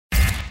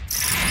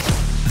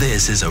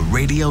This is a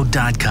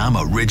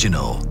Radio.com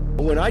original.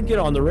 When I'd get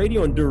on the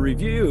radio and do a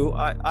review,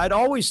 I'd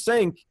always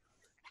think,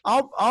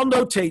 I'll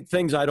notate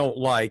things I don't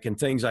like and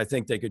things I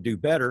think they could do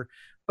better,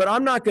 but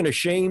I'm not going to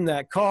shame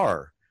that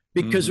car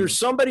because there's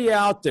somebody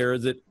out there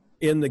that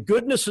in the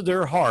goodness of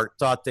their heart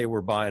thought they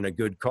were buying a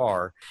good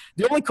car.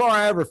 The only car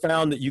I ever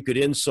found that you could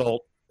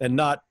insult and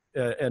not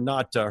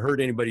hurt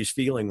anybody's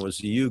feeling was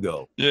the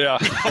Yugo. Yeah,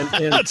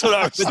 and that's what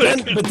I was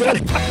thinking. But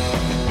then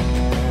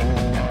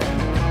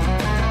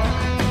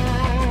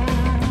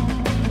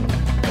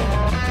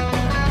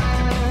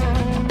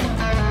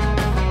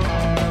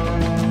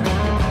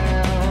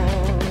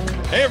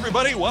Hey,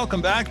 everybody,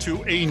 welcome back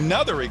to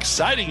another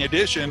exciting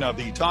edition of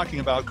the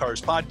Talking About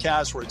Cars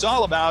podcast, where it's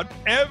all about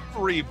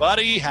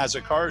everybody has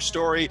a car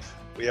story.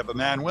 We have a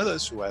man with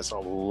us who has a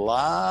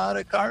lot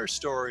of car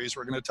stories.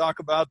 We're going to talk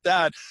about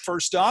that.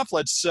 First off,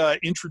 let's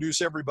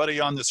introduce everybody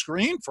on the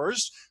screen.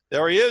 First,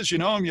 there he is. You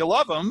know him, you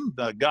love him.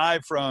 The guy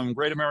from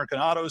Great American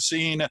Auto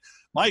Scene,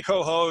 my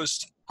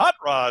co-host, Hot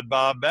Rod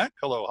Bob Beck.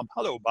 Hello,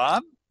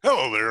 Bob.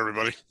 Hello there,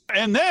 everybody.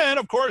 And then,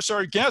 of course,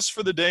 our guest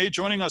for the day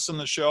joining us on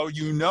the show,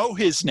 you know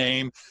his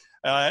name.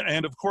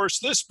 And, of course,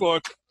 this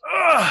book,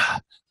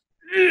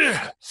 you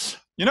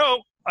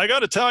know, I got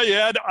to tell you,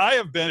 Ed,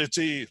 it's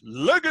the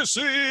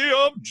Legacy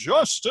of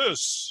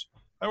Justice.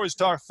 I always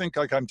think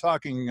like I'm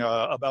talking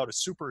about a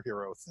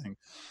superhero thing.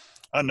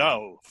 And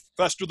now,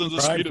 faster than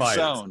the speed of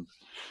sound.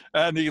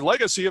 And the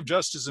Legacy of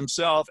Justice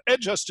himself,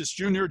 Ed Justice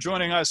Jr.,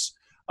 joining us.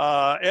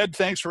 Ed,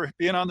 thanks for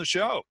being on the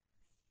show.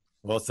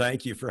 Well,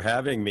 thank you for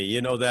having me.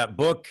 You know, that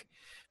book,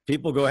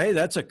 people go, hey,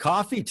 that's a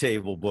coffee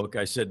table book.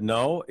 I said,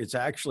 no, it's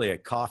actually a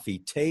coffee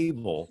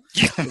table.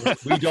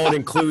 We don't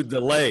include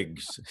the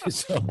legs.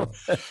 So.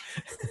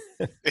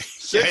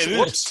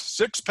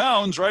 6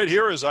 pounds right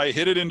here as I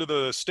hit it into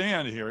the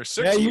stand here.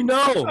 Yeah, you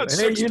know. That's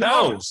hey, 6 you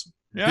pounds.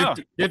 Know.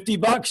 Yeah.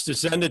 $50 to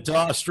send it to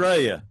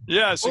Australia.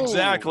 Yes,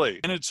 exactly.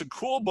 And it's a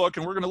cool book,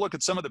 and we're going to look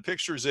at some of the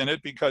pictures in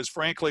it because,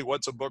 frankly,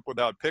 what's a book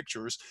without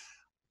pictures?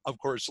 Of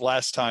course,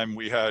 last time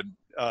we had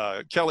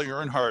Kelly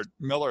Earnhardt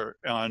Miller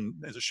on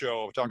the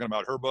show talking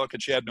about her book,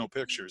 and she had no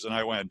pictures. And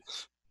I went,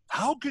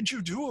 how could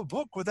you do a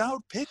book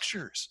without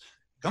pictures?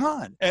 Come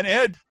on. And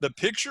Ed, the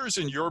pictures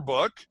in your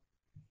book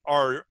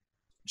are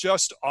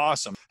just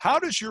awesome. How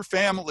does your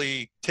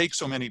family take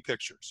so many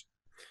pictures?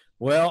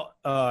 Well,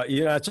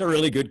 that's a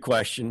really good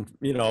question.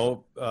 You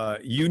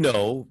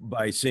know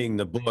by seeing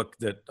the book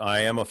that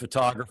I am a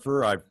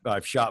photographer.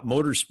 I've shot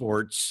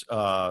motorsports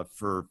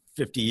for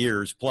 50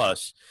 years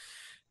plus.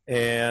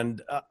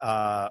 And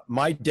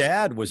my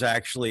dad was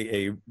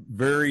actually a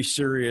very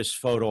serious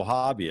photo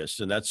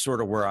hobbyist, and that's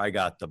sort of where I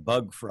got the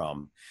bug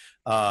from.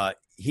 I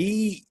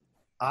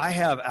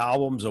have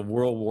albums of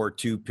World War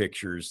II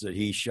pictures that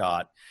he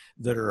shot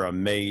that are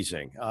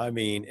amazing. I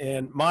mean,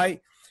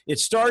 it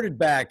started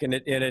back,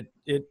 and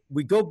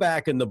we go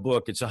back in the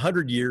book. It's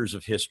 100 years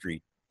of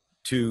history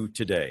to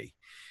today,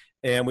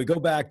 and we go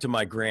back to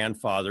my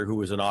grandfather, who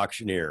was an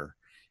auctioneer,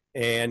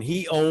 and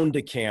he owned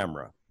a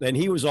camera. And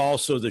he was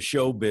also the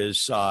showbiz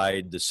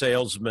side, the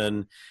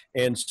salesman.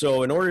 And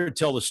so in order to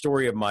tell the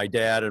story of my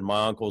dad and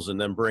my uncles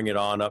and then bring it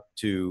on up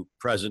to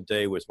present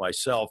day with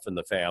myself and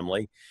the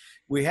family,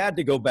 we had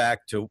to go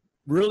back to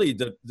really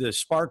the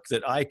spark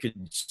that I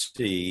could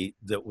see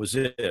that was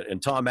it. And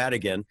Tom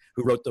Madigan,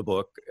 who wrote the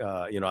book,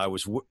 I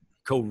was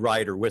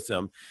co-writer with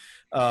him.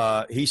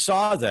 He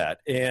saw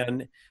that.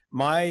 And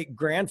my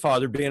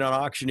grandfather, being an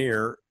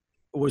auctioneer,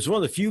 was one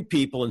of the few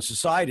people in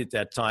society at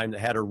that time that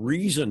had a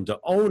reason to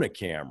own a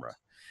camera.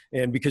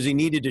 And because he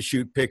needed to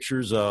shoot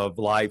pictures of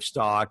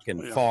livestock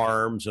and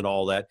farms and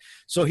all that.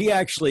 So he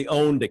actually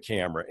owned a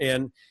camera.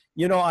 And,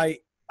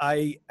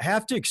 I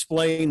have to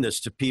explain this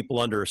to people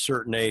under a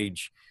certain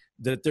age,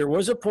 that there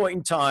was a point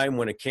in time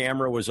when a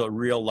camera was a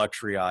real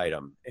luxury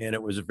item, and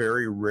it was a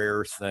very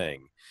rare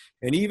thing.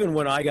 And even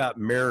when I got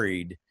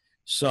married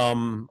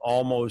some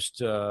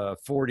almost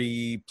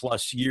 40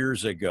 plus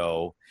years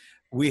ago,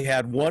 we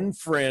had one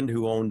friend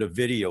who owned a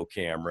video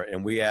camera,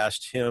 and we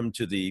asked him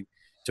to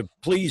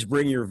please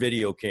bring your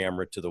video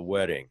camera to the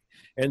wedding.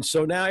 And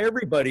so now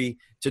everybody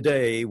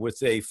today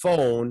with a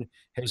phone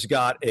has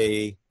got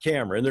a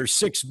camera, and there's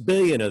 6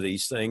 billion of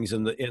these things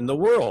in the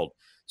world.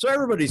 So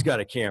everybody's got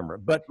a camera.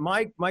 But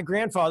my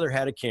grandfather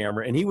had a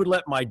camera, and he would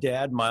let my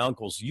dad and my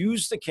uncles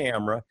use the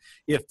camera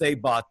if they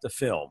bought the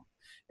film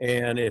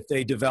and if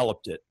they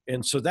developed it.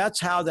 And so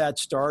that's how that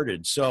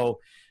started. So,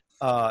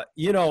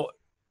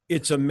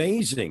 it's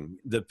amazing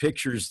the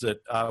pictures that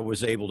I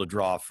was able to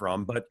draw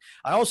from. But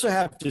I also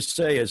have to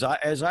say, as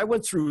I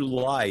went through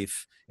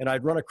life and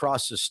I'd run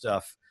across this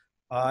stuff,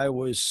 I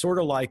was sort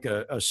of like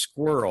a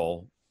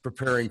squirrel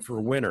preparing for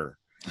winter.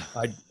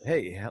 I'd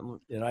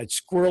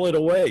squirrel it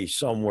away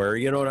somewhere,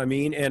 you know what I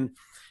mean? And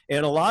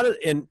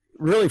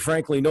really,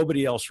 frankly,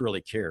 nobody else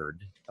really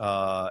cared.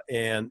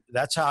 And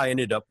that's how I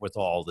ended up with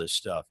all this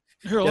stuff.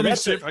 Here, let me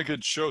see if I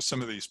could show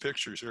some of these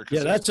pictures here.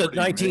 Yeah, that's a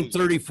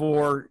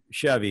 1934 amazing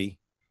Chevy.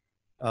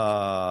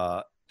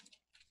 That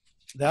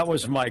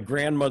was my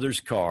grandmother's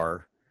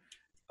car.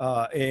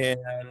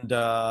 And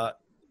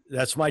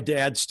that's my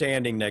dad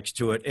standing next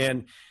to it.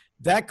 And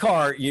that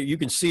car, you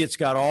can see it's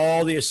got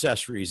all the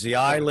accessories, the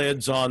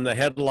eyelids on the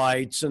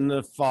headlights and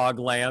the fog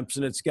lamps.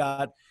 And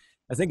I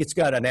think it's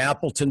got an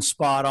Appleton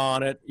spot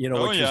on it,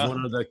 which is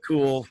one of the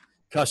cool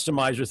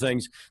customizer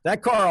things.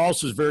 That car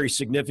also is very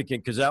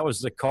significant because that was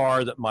the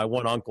car that my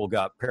one uncle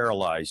got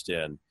paralyzed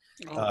in.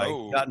 He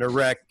got in a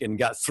wreck and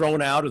got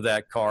thrown out of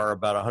that car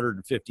about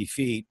 150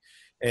 feet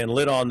and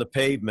lit on the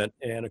pavement.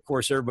 And of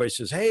course, everybody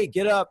says, "Hey,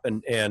 get up."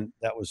 And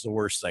that was the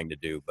worst thing to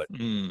do. But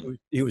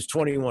he was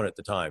 21 at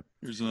the time.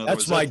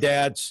 That's my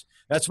dad's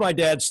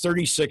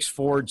 36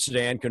 Ford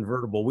sedan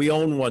convertible. We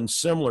own one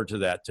similar to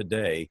that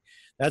today.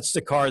 That's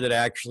the car that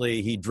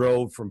actually he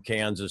drove from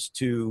Kansas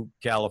to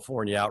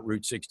California out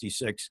Route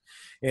 66.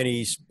 And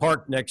he's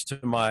parked next to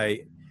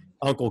my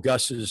Uncle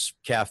Gus's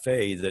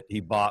cafe that he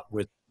bought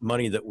with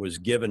money that was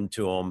given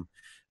to him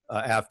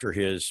after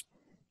his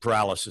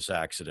paralysis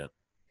accident.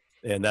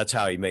 And that's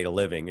how he made a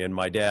living. And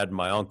my dad and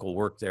my uncle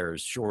worked there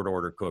as short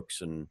order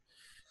cooks and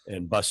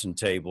bussing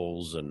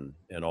tables and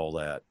all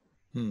that.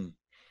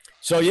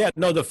 So yeah,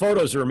 no, the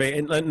photos are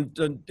amazing.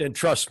 And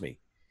trust me,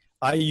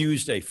 I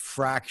used a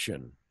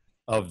fraction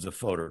of the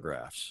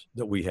photographs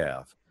that we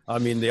have. I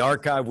mean, the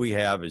archive we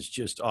have is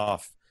just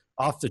off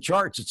the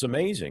charts. It's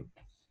amazing.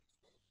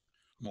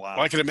 Wow. Well,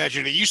 I can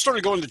imagine it. You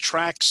started going to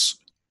tracks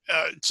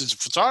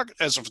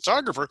as a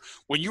photographer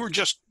when you were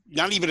just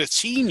not even a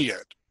teen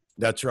yet.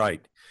 That's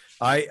right.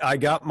 I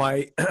got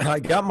my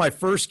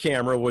first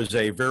camera was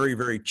a very,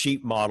 very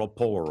cheap model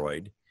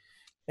Polaroid.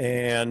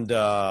 And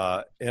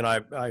I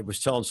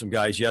was telling some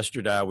guys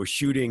yesterday, I was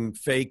shooting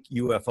fake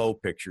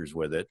UFO pictures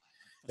with it.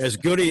 As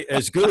good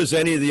as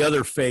any of the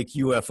other fake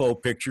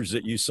UFO pictures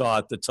that you saw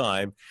at the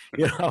time.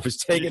 I was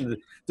taking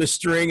the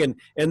string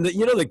and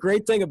the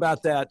great thing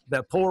about that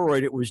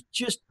Polaroid, it was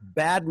just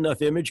bad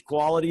enough image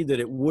quality that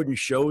it wouldn't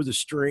show the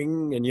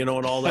string and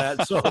all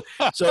that.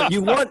 So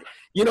you want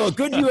a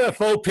good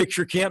UFO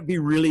picture can't be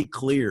really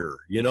clear.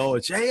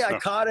 It's, hey, I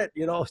caught it.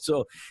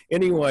 So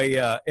anyway,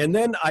 and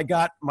then I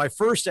got my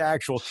first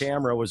actual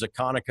camera was a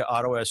Konica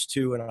Auto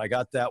S2, and I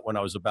got that when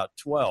I was about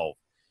 12.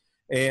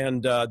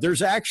 And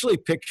there's actually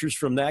pictures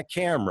from that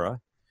camera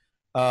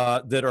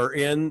that are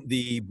in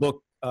the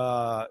book,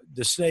 The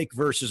Snake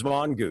versus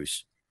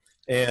Mongoose.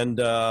 And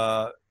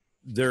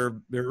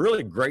they're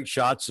really great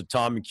shots of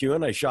Tom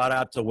McEwen. I shot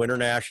out to Winter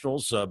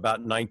Nationals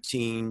about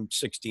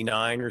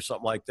 1969 or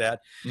something like that.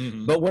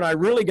 Mm-hmm. But when I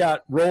really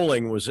got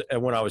rolling was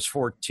when I was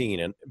 14.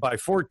 And by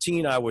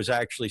 14, I was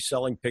actually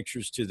selling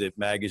pictures to the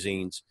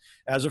magazines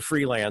as a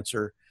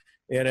freelancer.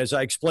 And as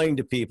I explained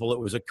to people, it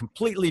was a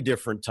completely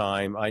different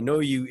time. I know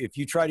if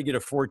you try to get a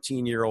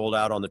 14-year-old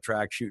out on the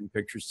track shooting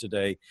pictures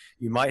today,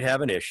 you might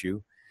have an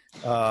issue.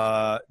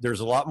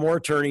 There's a lot more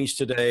attorneys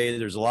today.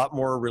 There's a lot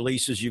more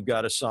releases you've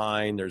got to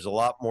sign. There's a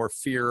lot more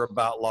fear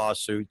about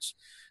lawsuits.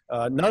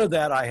 None of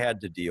that I had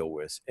to deal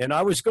with. And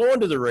I was going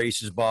to the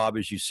races, Bob,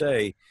 as you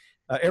say,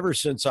 ever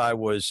since I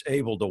was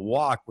able to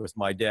walk with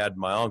my dad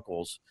and my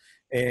uncles.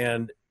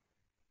 And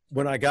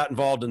when I got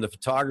involved in the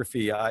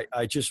photography,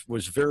 I just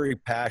was very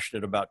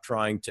passionate about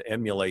trying to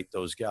emulate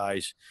those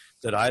guys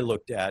that I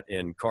looked at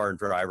in Car and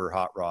Driver,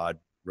 Hot Rod,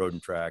 Road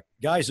and Track,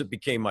 guys that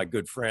became my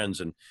good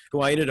friends and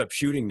who I ended up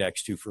shooting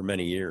next to for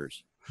many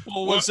years.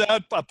 Well, was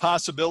that a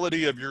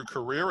possibility of your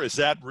career? Is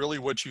that really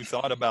what you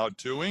thought about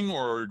doing?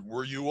 Or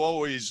did you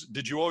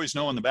always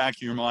know in the back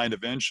of your mind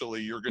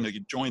eventually you're going to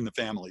yoin the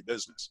family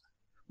business?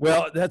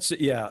 Well,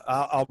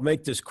 I'll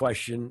make this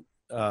question,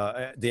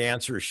 the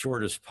answer as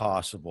short as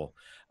possible.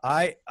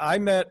 I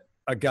met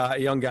a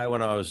young guy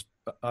when I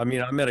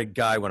met a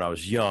guy when I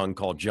was young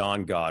called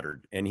John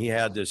Goddard, and he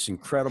had this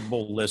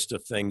incredible list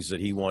of things that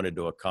he wanted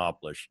to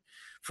accomplish,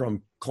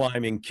 from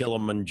climbing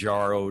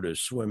Kilimanjaro to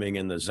swimming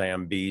in the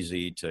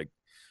Zambezi to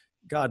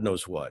God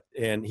knows what.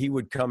 And he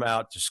would come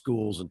out to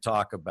schools and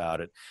talk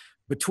about it.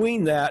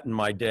 Between that and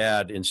my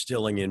dad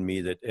instilling in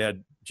me that,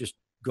 Ed, just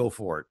go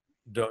for it.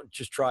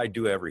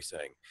 Do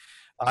everything.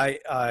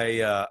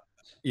 I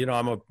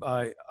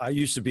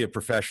used to be a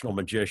professional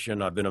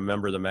magician. I've been a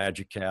member of the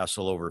Magic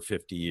Castle over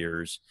 50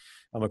 years.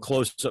 I'm a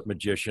close-up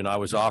magician. I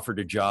was offered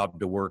a job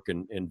to work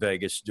in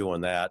Vegas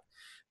doing that.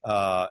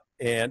 But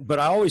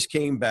I always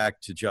came back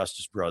to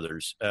Justice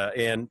Brothers.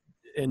 And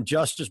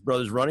Justice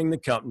Brothers running the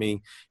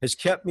company has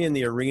kept me in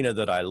the arena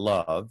that I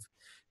love.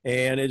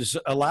 And it has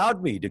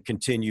allowed me to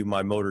continue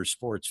my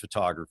motorsports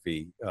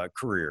photography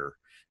career.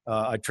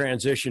 I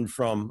transitioned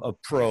from a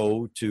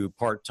pro to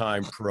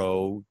part-time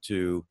pro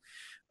to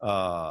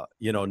now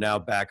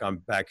I'm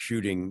back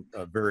shooting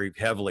very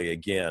heavily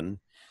again.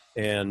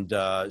 And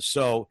I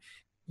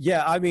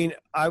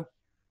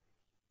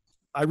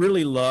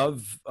really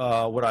love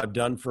what I've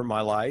done for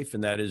my life,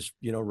 and that is,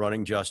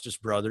 running Justice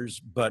Brothers,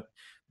 but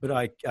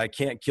I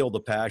can't kill the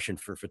passion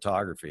for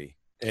photography.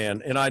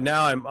 And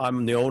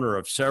I'm the owner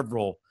of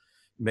several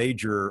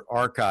major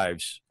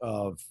archives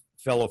of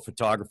fellow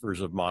photographers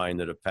of mine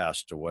that have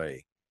passed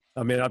away.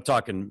 I mean, I'm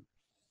talking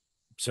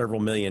several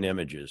million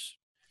images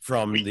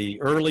from the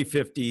early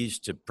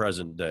 50s to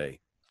present day.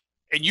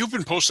 And you've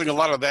been posting a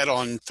lot of that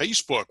on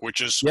Facebook,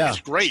 which is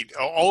great.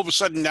 All of a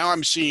sudden now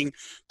I'm seeing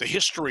the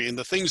history and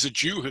the things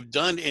that you have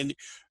done. And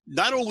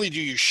not only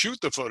do you shoot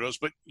the photos,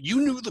 but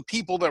you knew the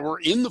people that were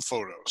in the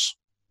photos.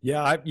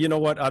 Yeah, you know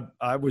what?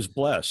 I was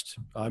blessed.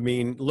 I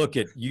mean, look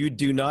you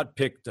do not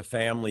pick the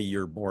family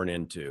you're born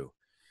into.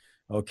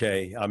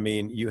 Okay. I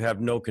mean, you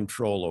have no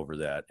control over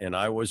that. And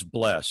I was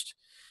blessed.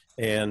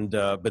 And,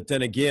 but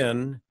then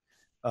again,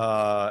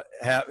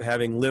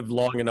 having lived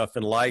long enough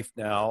in life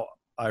now,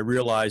 I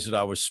realized that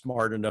I was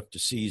smart enough to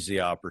seize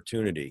the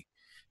opportunity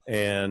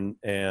and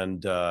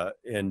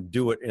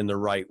do it in the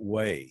right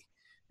way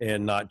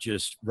and not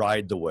just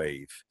ride the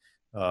wave,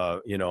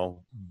 you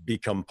know,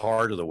 become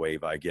part of the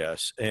wave, I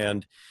guess.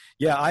 And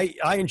yeah,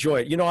 I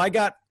enjoy it. You know, I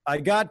got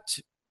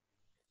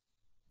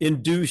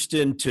induced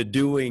into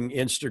doing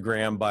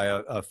Instagram by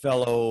a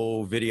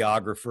fellow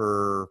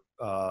videographer.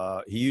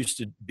 He used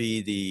to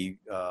be the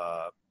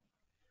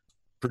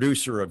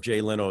producer of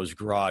Jay Leno's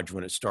Garage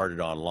when it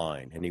started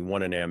online, and he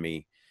won an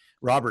Emmy.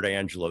 Robert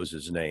Angelo's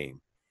his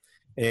name.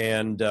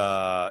 And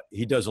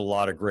he does a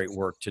lot of great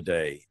work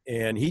today.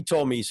 And he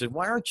told me, he said,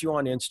 why aren't you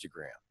on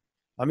Instagram?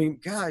 I mean,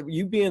 God,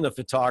 you being the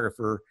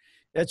photographer,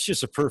 that's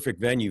just a perfect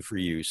venue for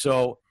you.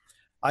 So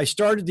I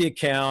started the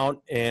account,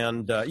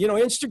 and, you know,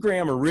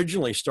 Instagram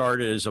originally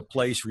started as a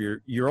place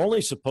where you're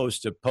only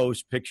supposed to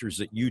post pictures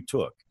that you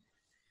took.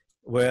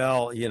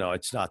 Well, you know,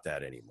 it's not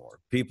that anymore.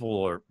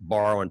 People are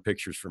borrowing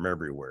pictures from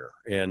everywhere.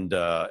 And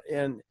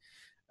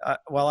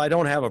while I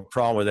don't have a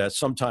problem with that,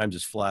 sometimes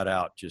it's flat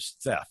out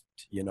just theft.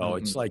 You know,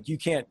 It's like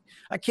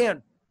I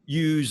can't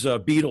use a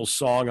Beatles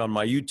song on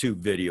my YouTube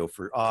video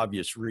for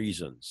obvious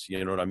reasons.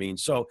 You know what I mean?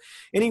 So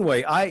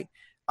anyway,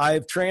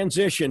 I've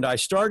transitioned. I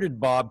started,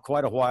 Bob,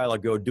 quite a while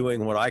ago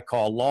doing what I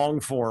call long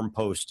form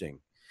posting.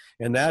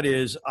 And that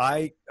is,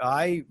 I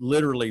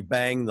literally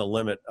bang the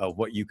limit of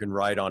what you can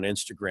write on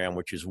Instagram,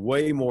 which is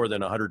way more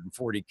than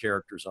 140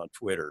 characters on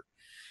Twitter.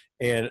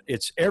 And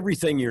it's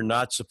everything you're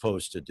not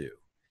supposed to do.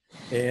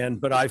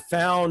 But I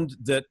found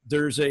that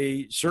there's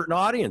a certain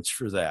audience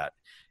for that.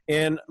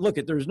 And look,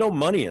 there's no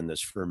money in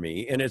this for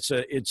me. And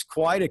it's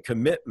quite a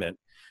commitment.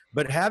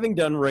 But having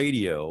done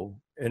radio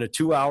in a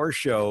 2-hour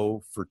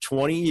show for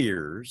 20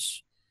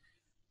 years,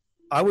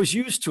 I was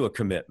used to a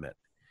commitment.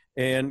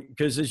 And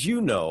because as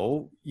you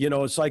know,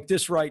 it's like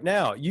this right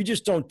now. You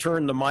just don't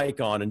turn the mic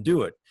on and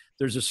do it.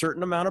 There's a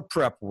certain amount of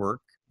prep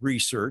work,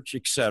 research,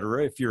 et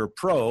cetera, if you're a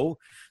pro,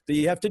 that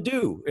you have to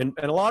do. And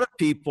a lot of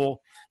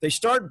people, they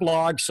start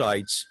blog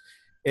sites,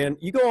 and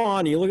you go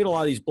on, you look at a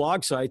lot of these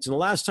blog sites, and the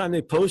last time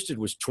they posted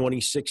was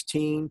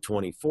 2016,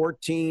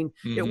 2014.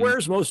 It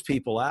wears most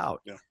people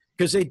out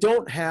because they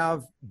don't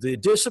have the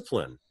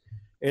discipline.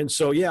 And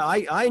so, yeah,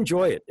 I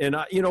enjoy it. And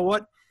you know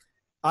what?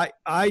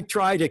 I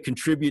try to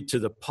contribute to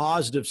the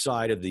positive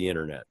side of the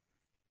internet.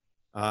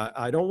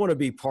 I don't want to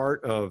be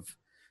part of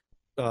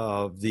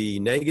the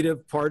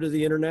negative part of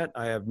the internet.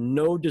 I have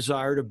no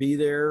desire to be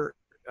there.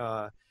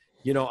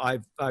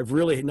 I've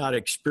really not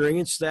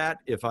experienced that.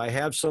 If I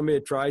have somebody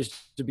that tries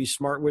to be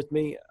smart with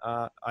me,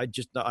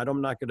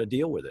 I'm not going to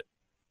deal with it.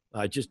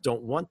 I just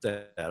don't want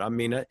that. I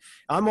mean,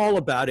 I'm all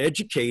about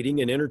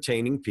educating and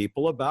entertaining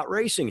people about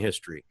racing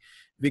history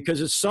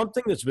because it's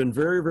something that's been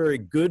very, very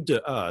good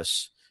to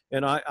us.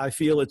 And I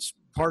feel it's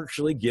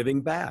partially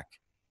giving back.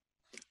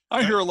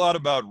 I hear a lot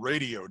about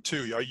radio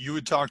too. You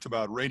had talked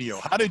about radio.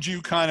 How did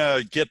you kind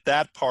of get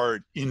that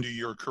part into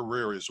your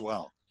career as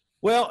well?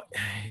 Well,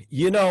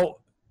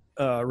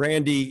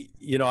 Randy,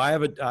 I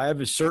have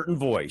a certain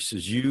voice,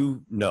 as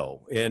you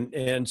know,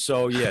 and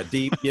so yeah,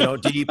 deep,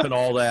 deep and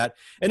all that.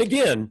 And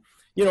again,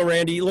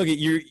 Randy, look at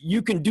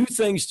you can do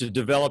things to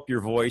develop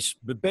your voice,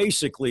 but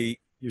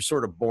basically you're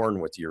sort of born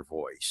with your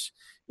voice.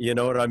 You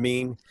know what I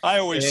mean? I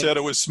always said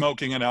it was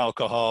smoking and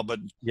alcohol, but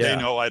they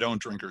know I don't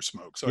drink or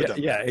smoke. So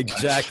yeah,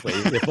 exactly.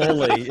 if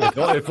only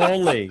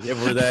it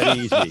were that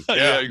easy.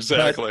 Yeah,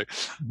 exactly.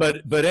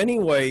 But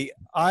anyway,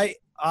 I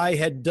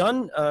had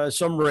done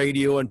some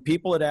radio, and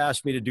people had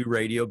asked me to do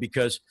radio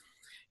because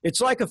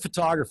it's like a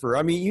photographer.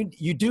 I mean,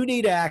 you do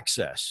need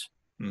access.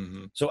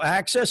 So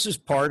access is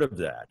part of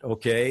that,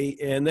 okay?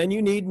 And then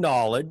you need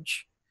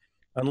knowledge,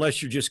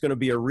 unless you're just going to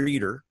be a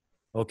reader,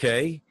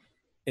 okay?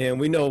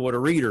 And we know what a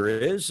reader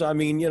is. I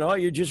mean,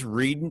 you're just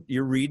reading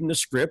the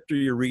script, or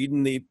you're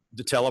reading the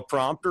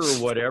teleprompter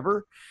or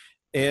whatever.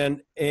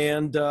 And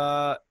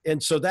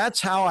so that's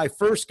how I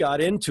first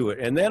got into it.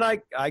 And then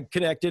I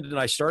connected and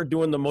I started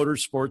doing the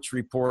Motorsports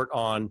Report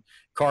on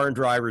Car and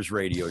Driver's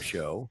radio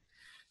show.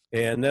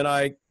 And then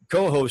I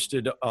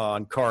co-hosted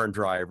on Car and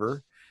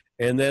Driver.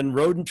 And then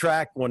Road and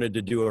Track wanted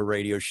to do a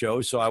radio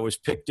show. So I was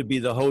picked to be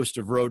the host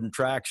of Road and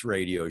Track's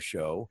radio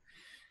show.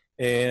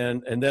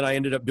 And then I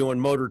ended up doing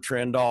Motor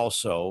Trend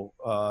also,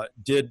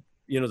 did,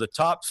 the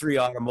top 3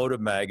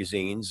 automotive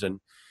magazines, and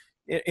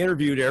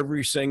interviewed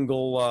every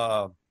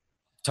single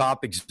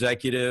top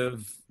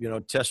executive,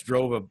 test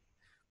drove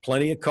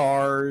plenty of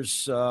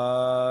cars,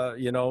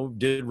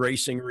 did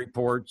racing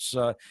reports,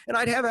 and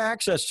I'd have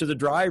access to the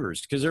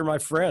drivers because they're my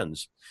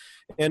friends.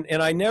 And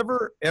I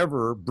never,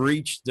 ever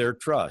breached their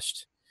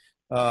trust.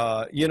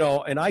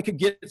 And I could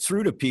get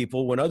through to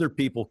people when other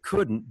people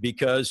couldn't,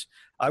 because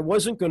I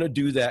wasn't going to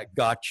do that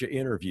gotcha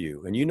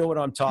interview. And you know what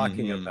I'm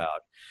talking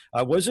about.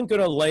 I wasn't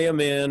going to lay them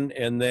in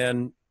and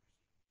then,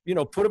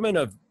 put them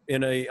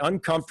in a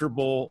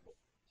uncomfortable,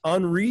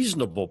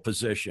 unreasonable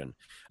position.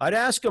 I'd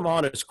ask them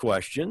honest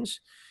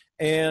questions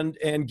and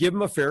give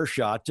them a fair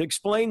shot to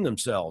explain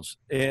themselves.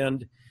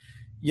 And,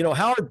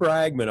 Howard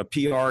Bragman, a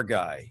PR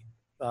guy,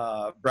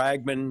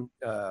 Bragman,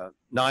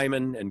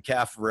 Nyman, and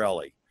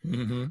Caffarelli.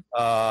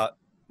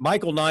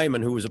 Michael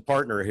Nyman, who was a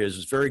partner of his,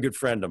 is a very good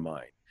friend of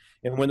mine.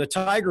 And when the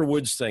Tiger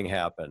Woods thing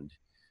happened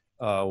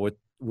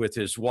with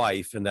his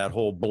wife and that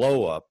whole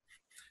blow up,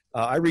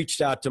 I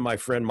reached out to my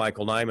friend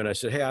Michael Nyman. I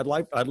said, hey, I'd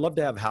love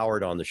to have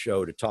Howard on the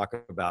show to talk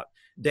about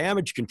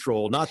damage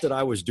control. Not that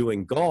I was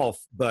doing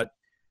golf, but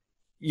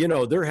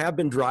there have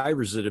been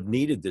drivers that have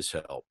needed this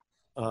help.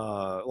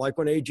 Like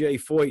when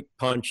AJ Foyt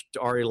punched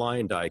Arie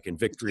Luyendyk in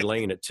Victory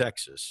Lane at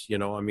Texas.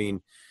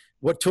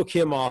 What took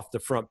him off the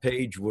front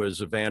page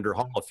was Evander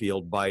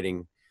Holyfield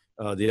biting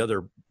the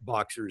other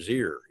boxer's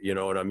ear. You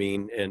know what I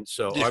mean? And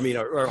so,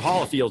 or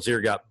Holyfield's ear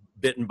got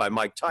bitten by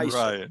Mike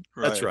Tyson.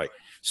 Right. That's right.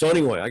 So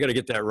anyway, I got to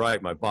get that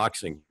right. My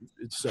boxing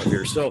stuff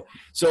here. So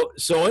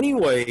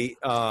anyway,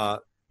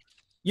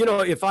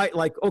 if I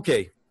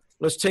okay,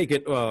 let's take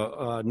it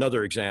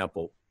another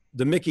example.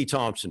 The Mickey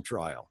Thompson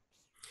trial.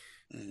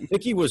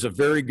 Mickey was a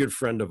very good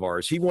friend of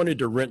ours. He wanted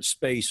to rent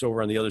space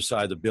over on the other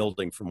side of the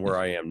building from where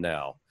I am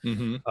now.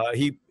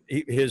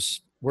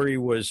 Where he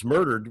was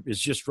murdered is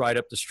just right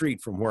up the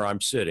street from where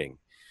I'm sitting.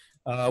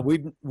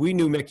 We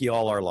knew Mickey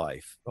all our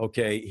life.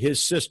 Okay.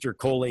 His sister,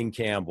 Colleen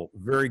Campbell,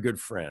 very good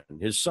friend.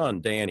 His son,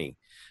 Danny,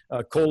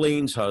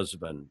 Colleen's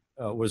husband,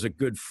 was a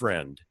good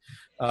friend.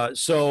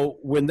 So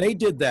when they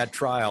did that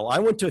trial, I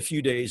went to a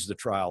few days of the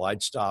trial.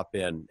 I'd stop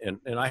in,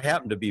 and I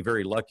happened to be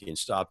very lucky and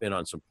stop in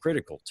on some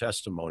critical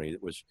testimony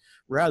that was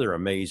rather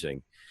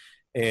amazing.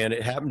 And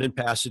it happened in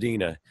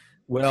Pasadena.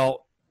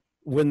 Well,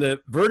 when the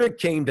verdict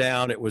came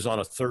down, it was on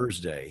a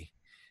Thursday.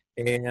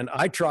 And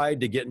I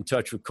tried to get in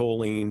touch with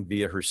Colleen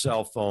via her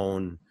cell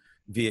phone,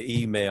 via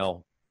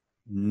email,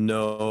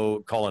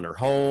 no, calling her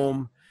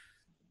home,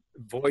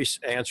 voice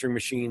answering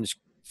machines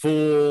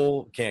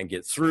full, can't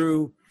get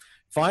through.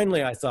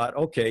 Finally, I thought,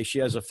 okay, she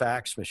has a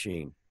fax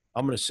machine.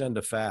 I'm going to send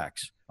a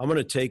fax. I'm going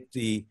to take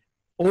the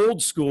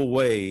old school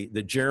way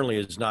that generally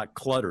is not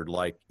cluttered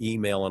like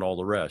email and all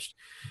the rest.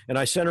 And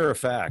I sent her a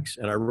fax,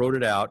 and I wrote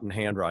it out in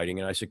handwriting.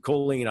 And I said,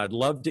 Colleen, I'd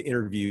love to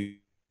interview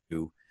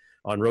you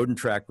on Road and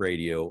Track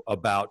Radio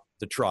about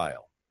the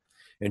trial.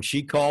 And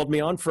she called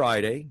me on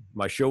Friday.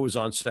 My show was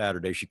on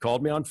Saturday. She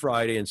called me on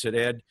Friday and said,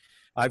 Ed,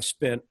 I've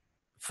spent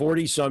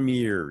 40 some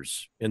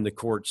years in the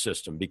court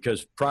system,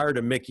 because prior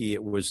to Mickey,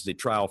 it was the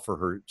trial for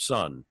her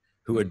son,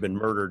 who had been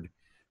murdered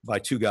by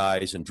two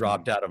guys and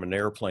dropped out of an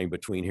airplane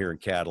between here and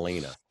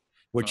Catalina,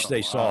 which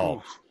they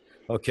solved.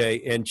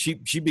 Okay. And she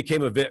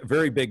became a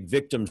very big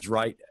victim's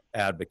right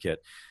advocate.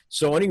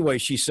 So anyway,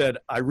 she said,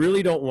 I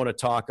really don't want to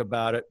talk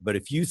about it, but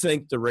if you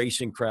think the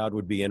racing crowd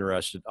would be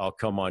interested, I'll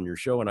come on your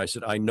show. And I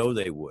said, I know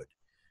they would.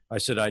 I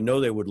said, I know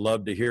they would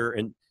love to hear.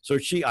 And so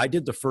I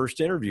did the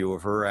first interview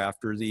of her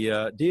after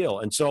the deal.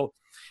 And so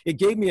it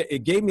gave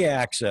me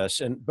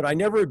access, but I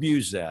never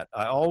abused that.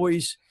 I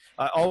always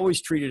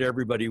treated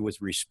everybody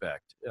with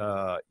respect,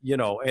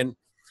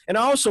 and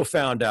I also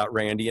found out,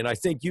 Randy, and I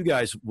think you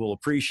guys will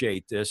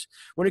appreciate this,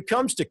 when it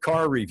comes to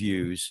car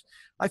reviews,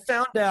 I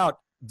found out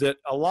that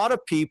a lot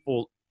of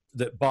people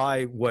that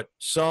buy what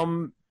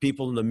some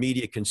people in the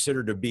media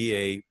consider to be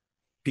a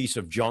piece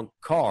of junk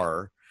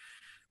car,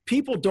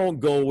 people don't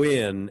go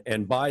in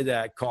and buy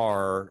that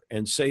car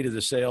and say to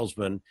the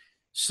salesman,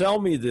 sell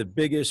me the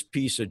biggest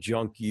piece of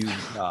junk you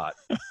got.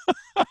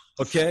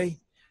 Okay?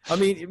 I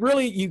mean,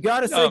 really, you got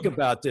to think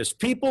about this.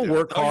 People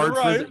work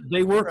hard.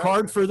 They work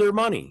hard for their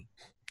money.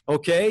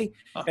 Okay?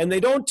 And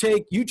they don't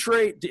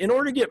trade, in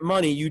order to get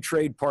money, you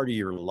trade part of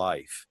your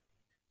life.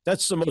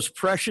 That's the most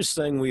precious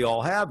thing we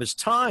all have, is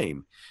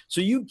time.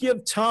 So you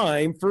give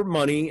time for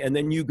money, and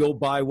then you go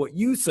buy what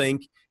you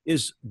think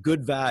is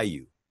good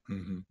value.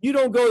 Mm-hmm. You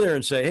don't go there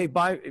and say, hey,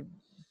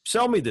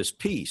 sell me this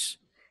piece.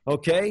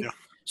 Okay? Yeah.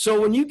 So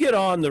when you get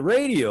on the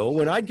radio,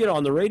 when I'd get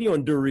on the radio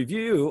and do a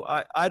review,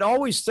 I'd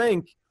always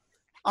think,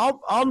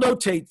 I'll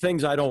notate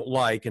things I don't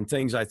like and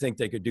things I think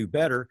they could do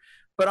better,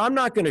 but I'm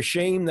not going to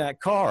shame that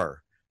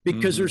car,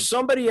 because there's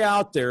somebody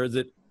out there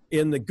that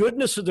in the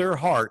goodness of their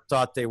heart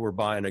thought they were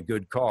buying a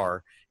good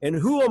car. And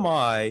who am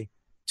I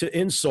to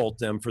insult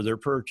them for their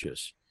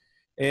purchase?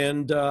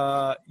 And,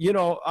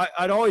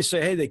 I'd always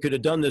say, hey, they could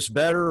have done this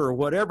better or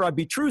whatever. I'd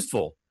be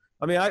truthful.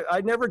 I mean,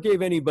 I never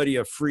gave anybody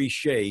a free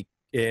shake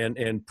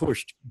and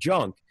pushed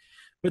junk.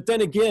 But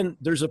then again,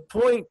 there's a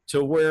point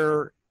to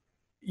where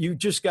you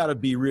just got to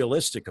be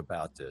realistic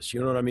about this.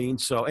 You know what I mean?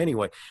 So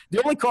anyway,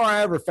 the only car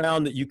I ever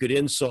found that you could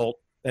insult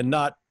and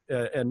not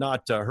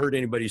hurt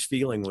anybody's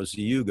feeling was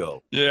the Yugo.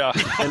 Yeah,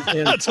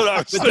 and that's what I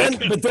was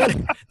thinking. But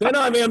then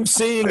I'm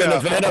emceeing an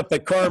event up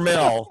at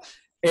Carmel,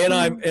 and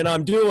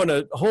I'm doing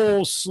a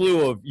whole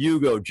slew of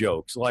Yugo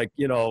jokes, like,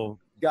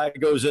 guy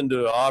goes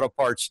into an auto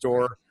parts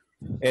store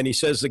and he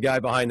says to the guy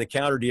behind the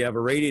counter, do you have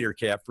a radiator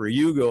cap for a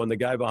Yugo? And the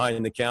guy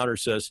behind the counter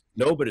says,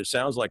 no, but it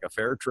sounds like a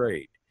fair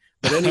trade.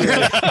 But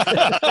anyway,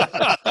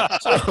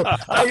 so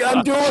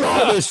I'm doing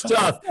all this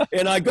stuff,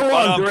 and I go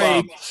on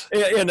break,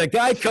 and the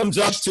guy comes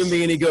up to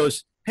me, and he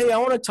goes, hey, I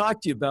want to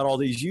talk to you about all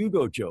these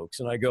Yugo jokes.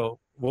 And I go,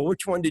 well,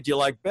 which one did you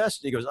like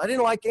best? And he goes, I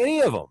didn't like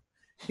any of them.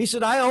 He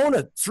said, I own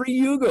 3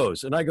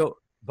 Yugos. And I go,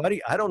 buddy,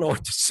 I don't know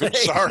what to say. I'm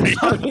sorry.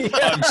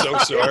 I'm so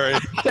sorry.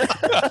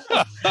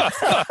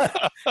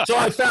 So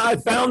I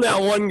found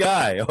that one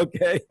guy,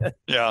 okay?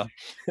 Yeah.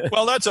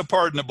 Well, that's a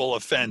pardonable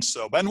offense,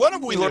 though. And what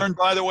have we learned,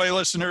 by the way,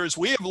 listeners?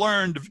 We have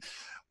learned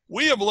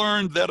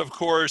that, of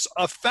course,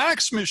 a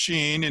fax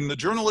machine in the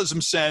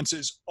journalism sense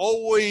is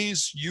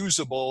always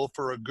usable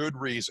for a good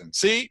reason.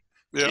 See?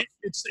 Yeah.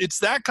 It's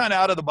that kind of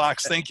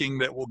out-of-the-box thinking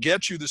that will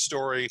get you the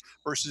story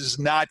versus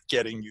not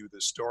getting you the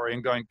story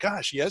and going,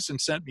 gosh, he hasn't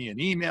sent me an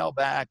email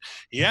back.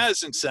 He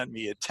hasn't sent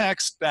me a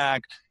text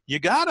back. You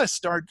got to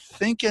start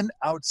thinking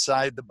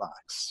outside the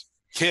box.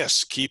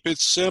 Yes, keep it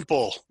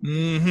simple.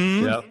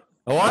 Mm-hmm. Yep.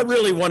 Oh, I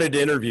really wanted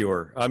to interview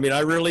her. I mean, I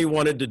really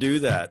wanted to do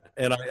that.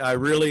 And I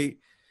really,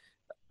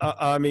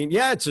 I mean,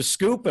 yeah, it's a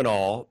scoop and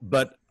all,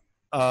 but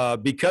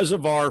because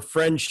of our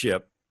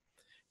friendship,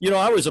 you know,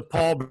 I was a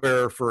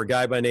pallbearer for a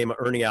guy by the name of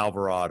Ernie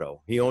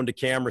Alvarado. He owned a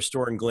camera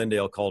store in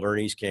Glendale called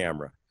Ernie's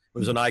Camera. It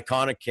was an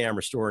iconic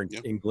camera store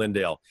in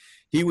Glendale.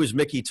 He was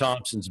Mickey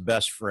Thompson's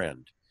best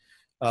friend.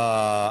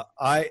 I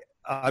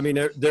mean,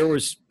 I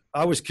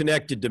was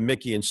connected to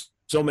Mickey in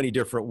so many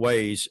different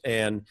ways.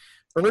 And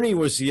Ernie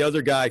was the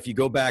other guy. If you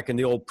go back in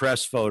the old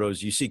press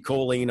photos, you see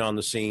Colleen on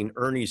the scene.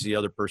 Ernie's the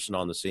other person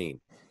on the scene.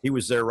 He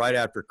was there right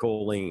after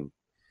Colleen.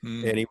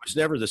 And he was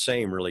never the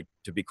same, really,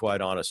 to be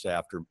quite honest,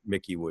 after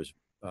Mickey was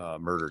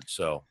murdered.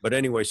 So, but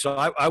anyway, so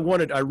I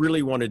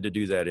really wanted to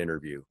do that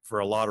interview for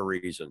a lot of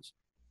reasons.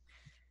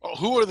 Well,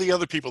 who are the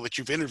other people that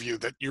you've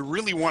interviewed that you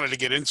really wanted to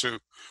get into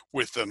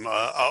with them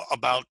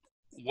about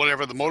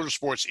whatever the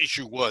motorsports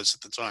issue was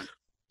at the time?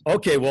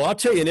 Okay, well, I'll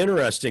tell you an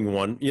interesting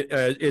one.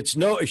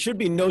 It should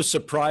be no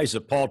surprise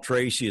that Paul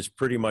Tracy is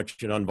pretty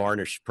much an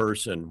unvarnished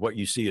person. What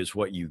you see is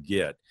what you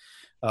get.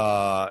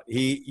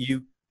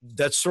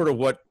 That's sort of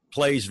what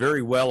plays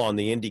very well on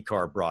the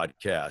IndyCar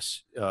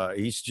broadcasts.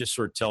 He just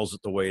sort of tells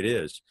it the way it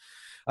is.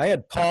 I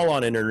had Paul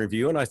on an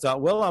interview, and I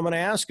thought, well, I'm going to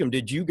ask him,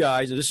 did you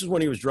guys, and this is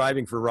when he was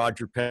driving for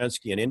Roger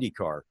Penske in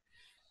IndyCar,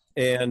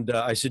 and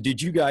I said,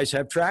 did you guys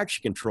have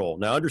traction control?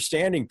 Now,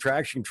 understanding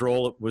traction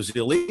control was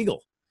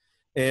illegal.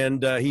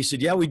 And he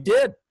said, yeah, we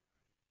did.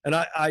 And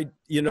I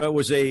it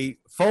was a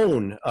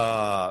phone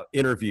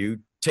interview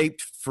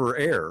taped for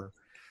air,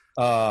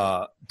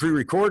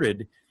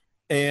 pre-recorded.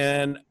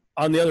 And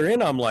on the other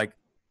end, I'm like,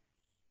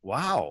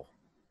 wow,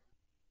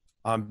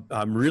 I'm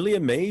really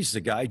amazed.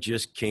 The guy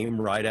just came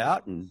right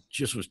out and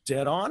just was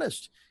dead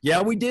honest.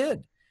 Yeah, we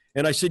did.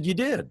 And I said, you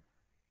did.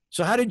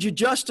 So how did you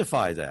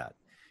justify that?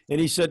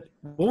 And he said,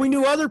 well, we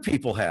knew other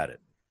people had it.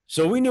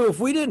 So we knew if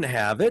we didn't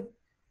have it,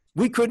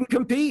 we couldn't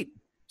compete.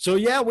 So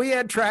yeah, we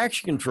had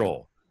traction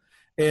control.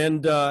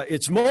 And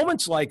it's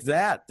moments like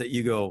that that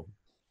you go,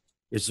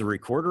 is the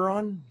recorder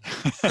on?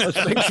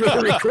 Let's make sure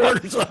the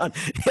recorder's on.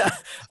 Yeah,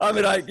 I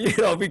mean,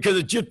 because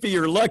it just be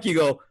your luck. You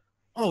go,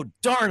 oh,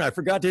 darn, I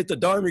forgot to hit the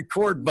darn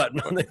record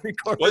button on the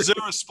recorder. Was there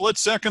a split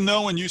second,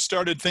 though, when you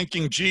started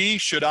thinking, gee,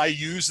 should I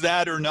use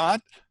that or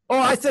not? Oh,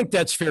 I think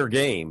that's fair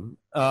game.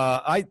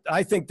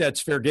 I think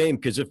that's fair game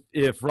because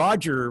if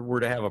Roger were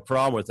to have a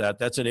problem with that,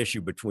 that's an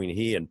issue between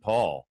he and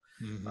Paul.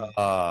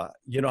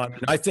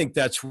 Mm-hmm. I think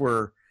that's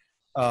where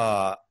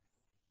I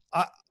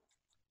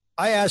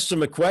asked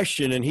him a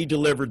question and he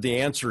delivered the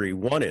answer he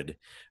wanted.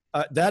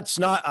 I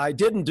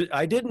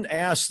didn't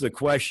ask the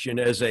question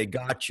as a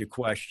gotcha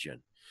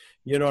question.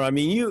 You know what I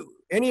mean?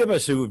 Any of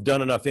us who have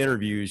done enough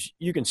interviews,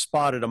 you can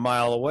spot it a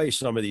mile away,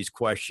 some of these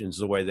questions,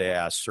 the way they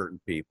ask certain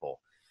people.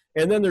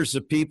 And then there's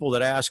the people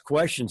that ask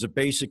questions that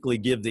basically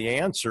give the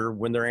answer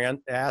when they're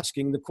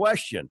asking the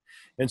question.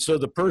 And so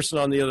the person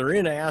on the other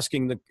end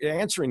answering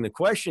the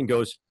question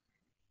goes,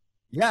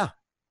 yeah,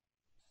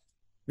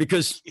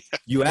 because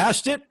you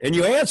asked it and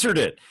you answered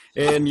it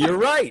and you're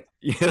right.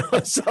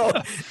 So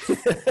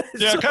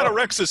yeah, it kind of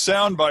wrecks a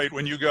soundbite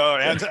when you go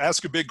and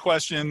ask a big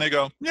question and they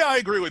go, yeah, I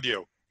agree with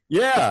you.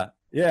 Yeah.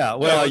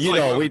 Well,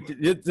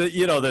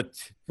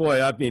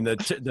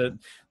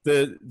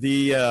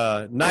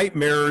 the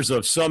nightmares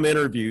of some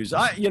interviews.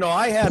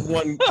 I had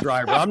one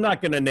driver. I'm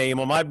not going to name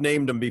him. I've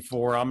named him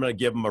before. I'm going to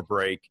give him a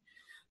break.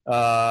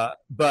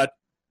 But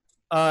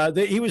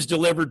he was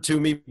delivered to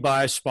me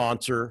by a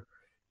sponsor,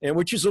 and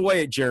which is the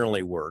way it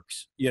generally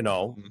works,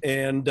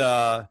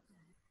 Mm-hmm.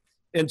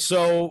 And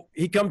so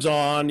he comes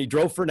on. He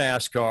drove for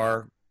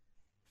NASCAR,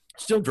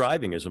 still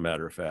driving, as a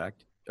matter of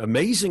fact,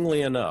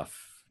 amazingly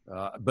enough.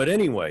 But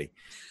anyway,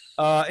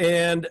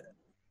 and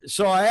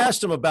so I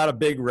asked him about a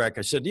big wreck.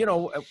 I said,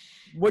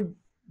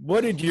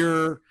 what did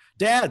your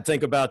dad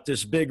think about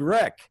this big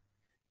wreck?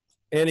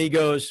 And he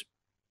goes,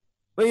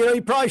 well,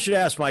 you probably should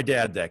ask my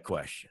dad that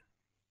question.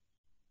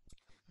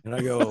 And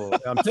I go,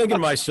 I'm thinking to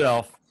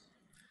myself,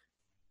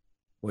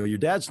 Well, your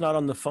dad's not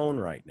on the phone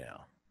right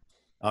now.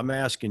 I'm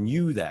asking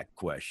you that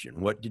question.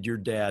 What did your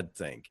dad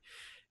think?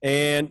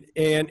 And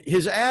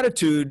his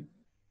attitude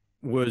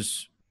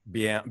was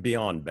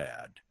beyond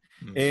bad.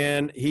 Mm-hmm.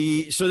 And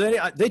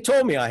they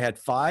told me I had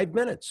 5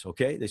 minutes.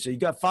 Okay. They said, you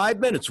got 5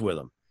 minutes with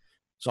him.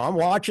 So I'm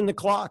watching the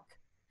clock.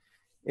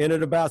 And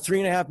at about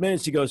 3.5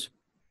 minutes, he goes,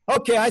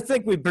 okay, I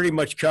think we pretty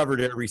much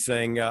covered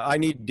everything. I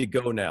need to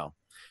go now.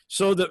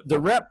 So the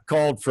rep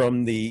called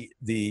from the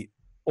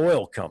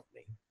oil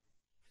company,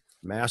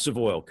 massive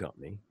oil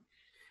company.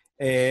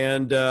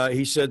 And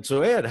he said,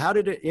 so Ed, how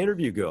did the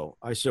interview go?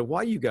 I said,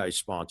 why you guys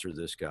sponsor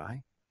this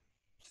guy?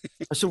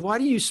 I said, why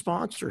do you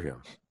sponsor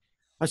him?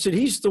 I said,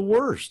 he's the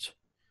worst.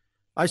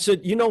 I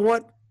said, you know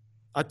what?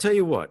 I'll tell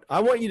you what,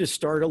 I want you to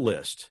start a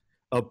list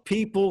of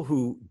people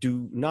who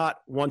do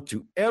not want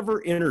to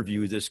ever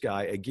interview this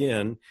guy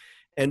again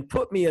and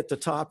put me at the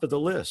top of the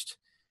list.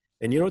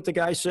 And you know what the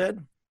guy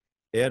said?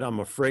 Ed, I'm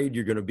afraid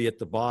you're going to be at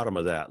the bottom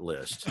of that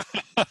list.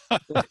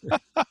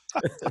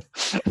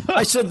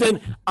 I said,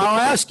 then I'll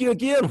ask you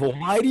again, well,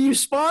 why do you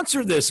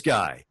sponsor this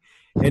guy?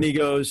 And he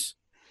goes,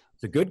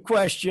 it's a good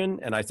question,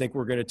 and I think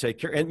we're going to take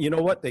care. And you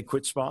know what? They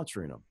quit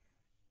sponsoring him.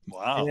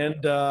 Wow.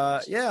 And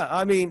yeah,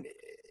 I mean,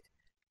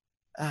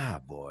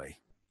 boy.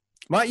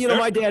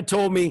 My dad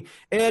told me,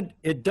 Ed,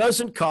 it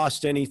doesn't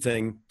cost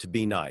anything to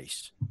be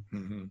nice.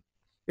 Mm-hmm.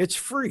 It's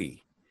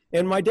free.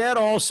 And my dad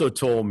also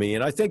told me,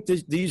 and I think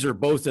these are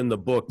both in the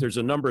book, there's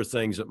a number of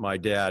things that my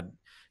dad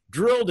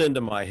drilled into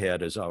my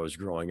head as I was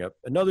growing up.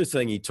 Another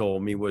thing he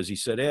told me was, he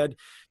said, Ed,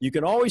 you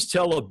can always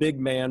tell a big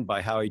man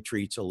by how he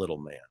treats a little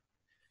man.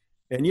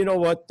 And you know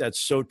what? That's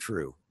so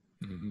true.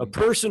 Mm-hmm. A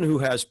person who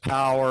has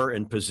power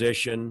and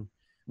position,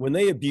 when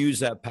they abuse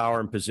that power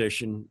and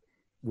position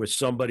with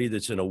somebody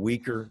that's in a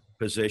weaker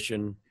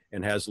position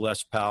and has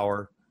less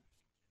power,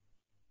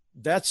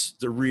 that's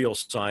the real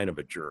sign of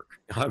a jerk.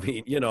 I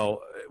mean,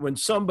 when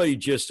somebody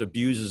just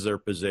abuses their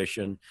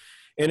position,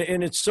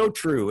 and it's so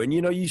true. And,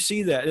 you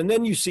see that, and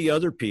then you see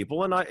other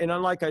people. And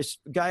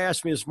guy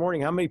asked me this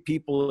morning, how many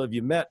people have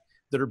you met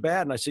that are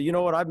bad? And I said, you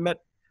know what? I've met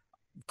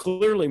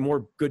clearly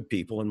more good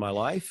people in my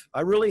life.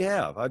 I really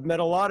have. I've met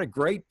a lot of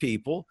great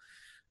people,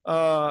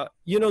 that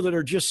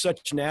are just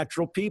such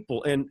natural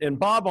people. And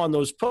Bob, on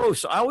those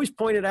posts, I always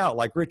pointed out,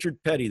 like Richard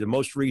Petty, the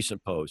most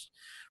recent post.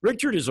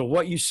 Richard is a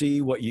what you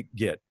see, what you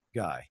get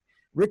guy.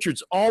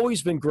 Richard's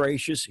always been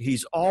gracious.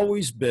 He's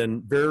always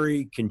been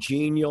very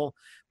congenial.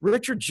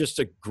 Richard's just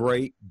a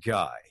great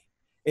guy.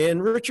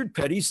 And Richard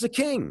Petty's the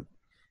king.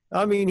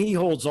 I mean, he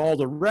holds all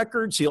the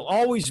records. He'll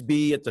always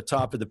be at the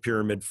top of the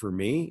pyramid for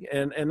me,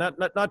 and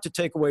not to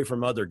take away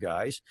from other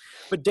guys.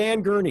 But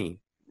Dan Gurney,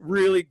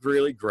 really,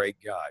 really great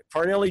guy.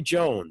 Parnelli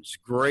Jones,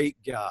 great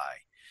guy.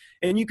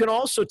 And you can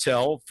also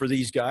tell for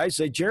these guys,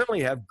 they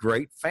generally have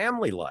great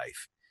family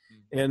life.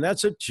 And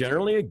that's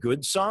generally a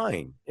good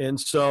sign. And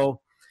so,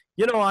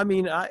 the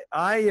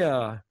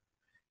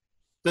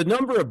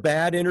number of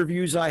bad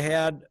interviews I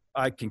had,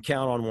 I can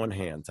count on one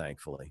hand,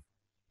 thankfully.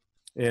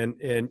 And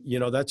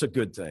that's a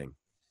good thing.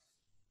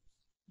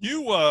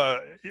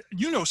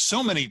 You know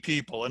so many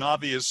people, and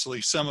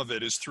obviously some of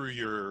it is through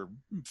your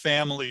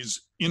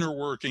family's inner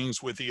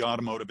workings with the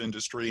automotive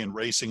industry and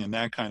racing and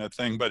that kind of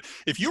thing. But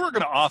if you were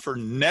going to offer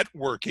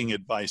networking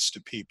advice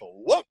to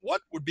people, what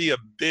would be a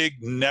big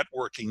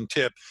networking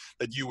tip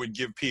that you would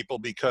give people,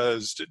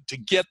 because to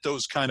get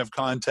those kind of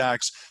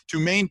contacts, to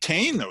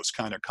maintain those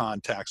kind of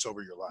contacts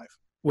over your life?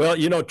 Well,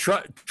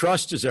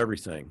 trust is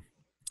everything,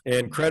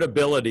 and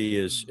credibility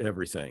is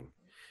everything.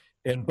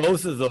 And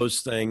both of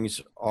those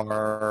things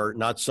are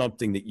not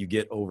something that you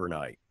get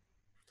overnight,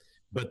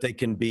 but they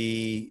can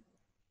be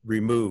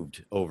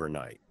removed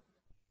overnight.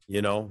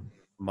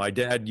 My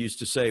dad used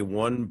to say,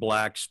 one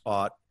black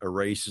spot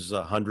erases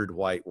 100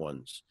 white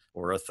ones,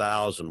 or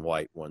 1,000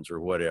 white ones, or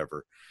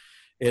whatever.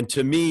 And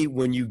to me,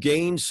 when you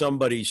gain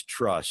somebody's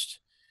trust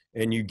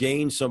and you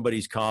gain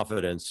somebody's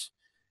confidence,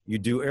 you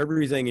do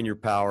everything in your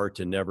power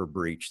to never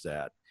breach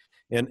that.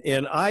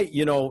 And I,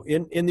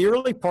 in the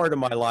early part of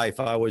my life,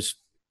 I was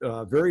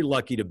very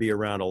lucky to be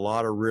around a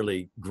lot of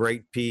really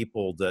great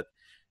people that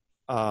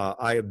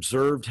I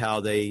observed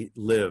how they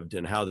lived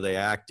and how they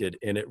acted,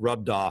 and it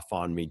rubbed off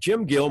on me.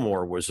 Jim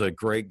Gilmore was a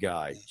great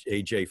guy,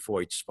 A.J.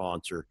 Foyt's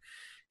sponsor.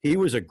 He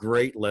was a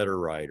great letter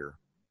writer,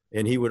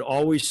 and he would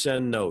always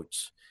send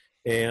notes.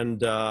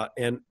 And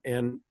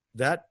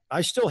that,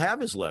 I still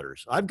have his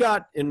letters. I've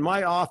got in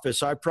my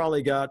office, I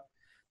probably got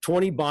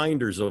 20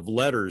 binders of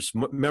letters,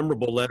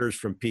 memorable letters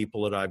from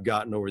people that I've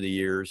gotten over the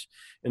years.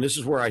 And this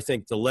is where I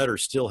think the letter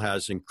still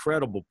has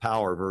incredible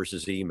power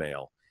versus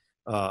email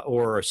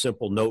or a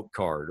simple note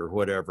card or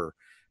whatever.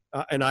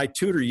 And I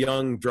tutor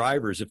young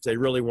drivers, if they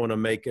really want to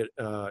make an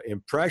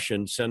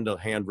impression, send a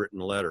handwritten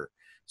letter.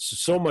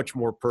 So much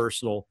more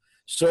personal,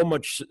 so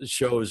much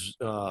shows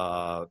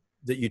that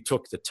you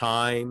took the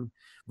time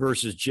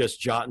versus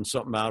just jotting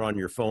something out on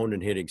your phone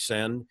and hitting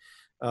send.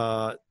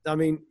 You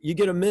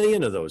get 1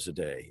 million of those a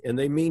day, and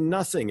they mean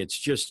nothing. It's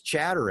just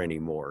chatter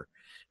anymore.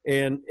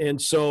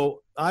 And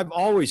so I've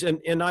always,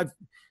 and I've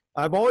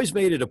I've always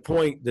made it a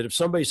point that if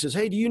somebody says,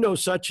 hey, do you know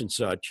such and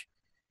such?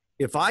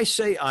 If I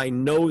say I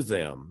know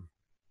them,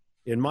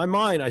 in my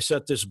mind, I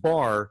set this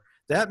bar.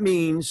 That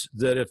means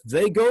that if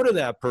they go to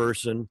that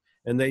person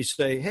and they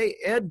say, hey,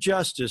 Ed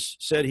Justice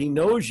said he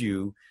knows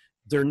you,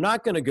 they're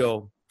not going to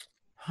go,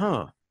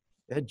 huh,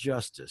 Ed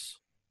Justice.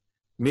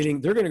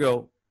 Meaning they're going to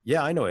go,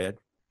 yeah, I know Ed.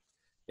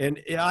 And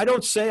I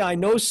don't say I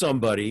know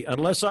somebody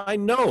unless I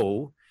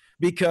know,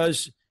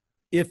 because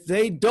if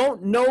they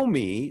don't know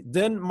me,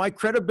 then my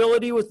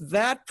credibility with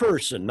that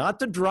person, not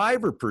the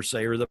driver per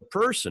se or the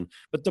person,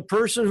 but the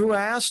person who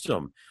asked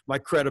them, my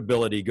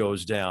credibility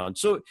goes down.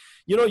 So,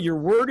 your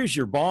word is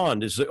your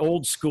bond is the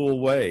old school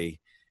way.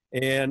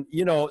 And,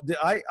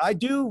 I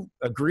do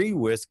agree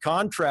with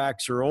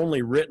contracts are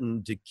only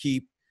written to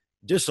keep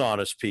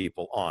dishonest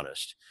people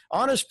honest.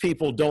 Honest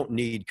people don't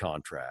need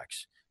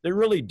contracts. They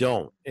really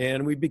don't.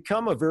 And we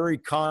become a very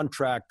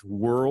contract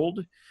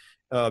world.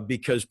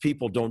 Because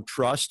people don't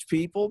trust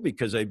people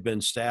because they've been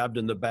stabbed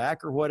in the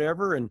back or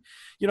whatever. And,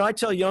 I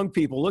tell young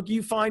people, look,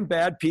 you find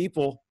bad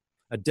people,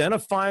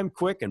 identify them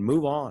quick and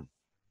move on.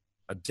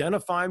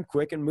 Identify them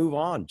quick and move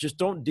on. Just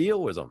don't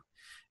deal with them.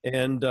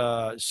 And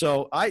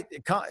so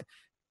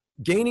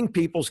gaining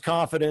people's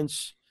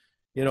confidence,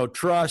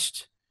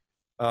 trust,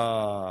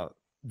 their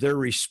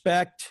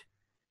respect,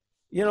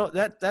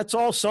 that's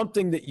all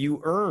something that you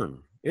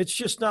earn. It's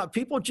just not,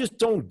 people just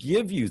don't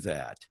give you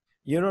that.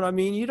 You know what I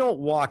mean? You don't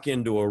walk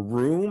into a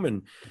room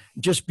and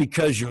just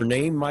because your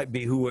name might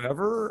be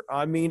whoever.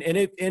 I mean, and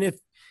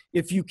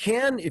if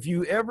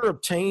you ever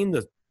obtain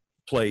the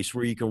place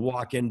where you can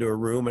walk into a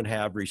room and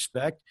have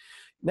respect,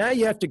 now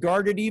you have to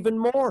guard it even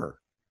more.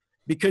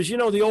 Because,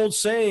 the old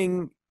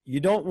saying, you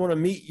don't want to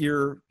meet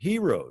your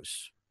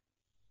heroes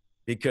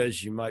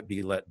because you might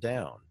be let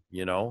down,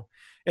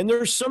 and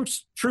there's some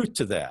truth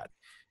to that.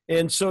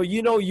 And so,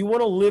 you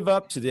want to live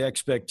up to the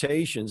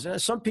expectations.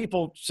 And some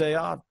people say,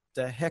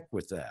 the heck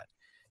with that.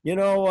 You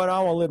know what? I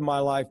want to live my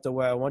life the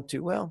way I want to.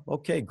 Well,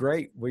 okay,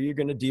 great. Well, you're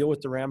going to deal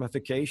with the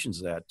ramifications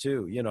of that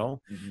too.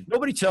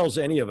 Nobody tells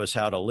any of us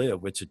how to live.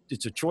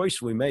 It's a choice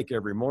we make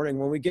every morning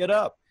when we get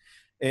up.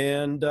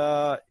 And,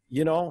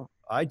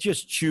 I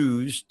just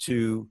choose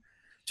to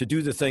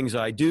do the things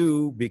I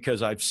do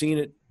because I've seen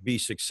it be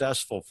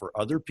successful for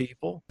other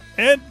people.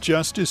 Ed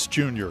Justice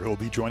Jr. will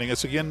be joining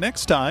us again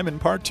next time in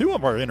part 2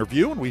 of our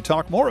interview, and we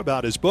talk more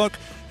about his book,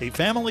 A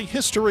Family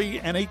History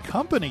and a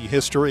Company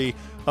History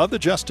of the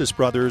Justice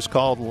Brothers,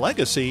 called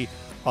Legacy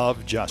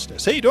of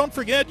Justice. Hey, don't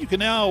forget, you can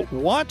now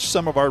watch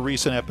some of our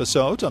recent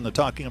episodes on the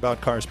Talking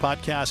About Cars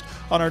podcast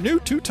on our new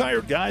Two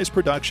Tired Guys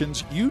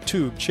Productions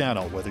YouTube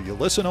channel, whether you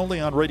listen only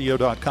on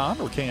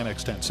radio.com or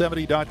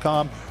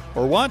KNX1070.com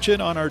or watch it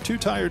on our Two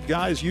Tired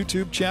Guys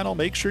YouTube channel.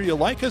 Make sure you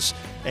like us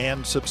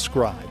and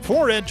subscribe.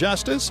 For Ed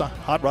Justice,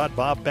 Hot Rod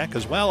Bob Beck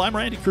as well, I'm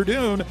Randy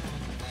Cardoon.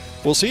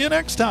 We'll see you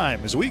next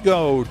time as we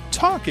go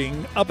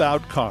talking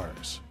about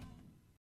cars.